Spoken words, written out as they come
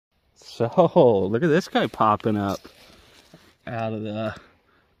So, look at this guy popping up out of the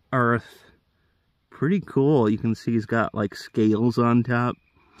earth. Pretty cool. You can see he's got like scales on top.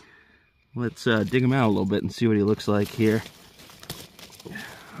 Let's dig him out a little bit and see what he looks like here.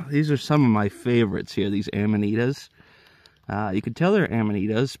 These are some of my favorites here, these Amanitas. You can tell they're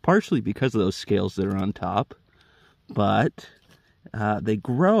Amanitas, partially because of those scales that are on top. But they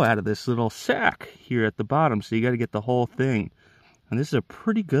grow out of this little sac here at the bottom, so you got to get the whole thing. And this is a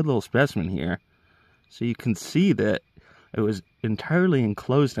pretty good little specimen here. So you can see that it was entirely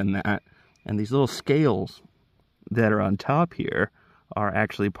enclosed in that. And these little scales that are on top here are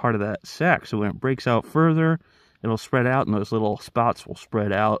actually part of that sac. So when it breaks out further, it'll spread out and those little spots will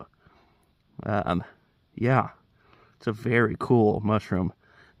spread out. Yeah, it's a very cool mushroom.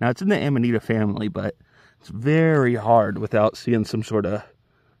 Now it's in the Amanita family, but it's very hard without seeing some sort of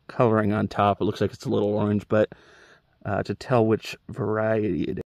coloring on top. It looks like it's a little orange, but to tell which variety it is.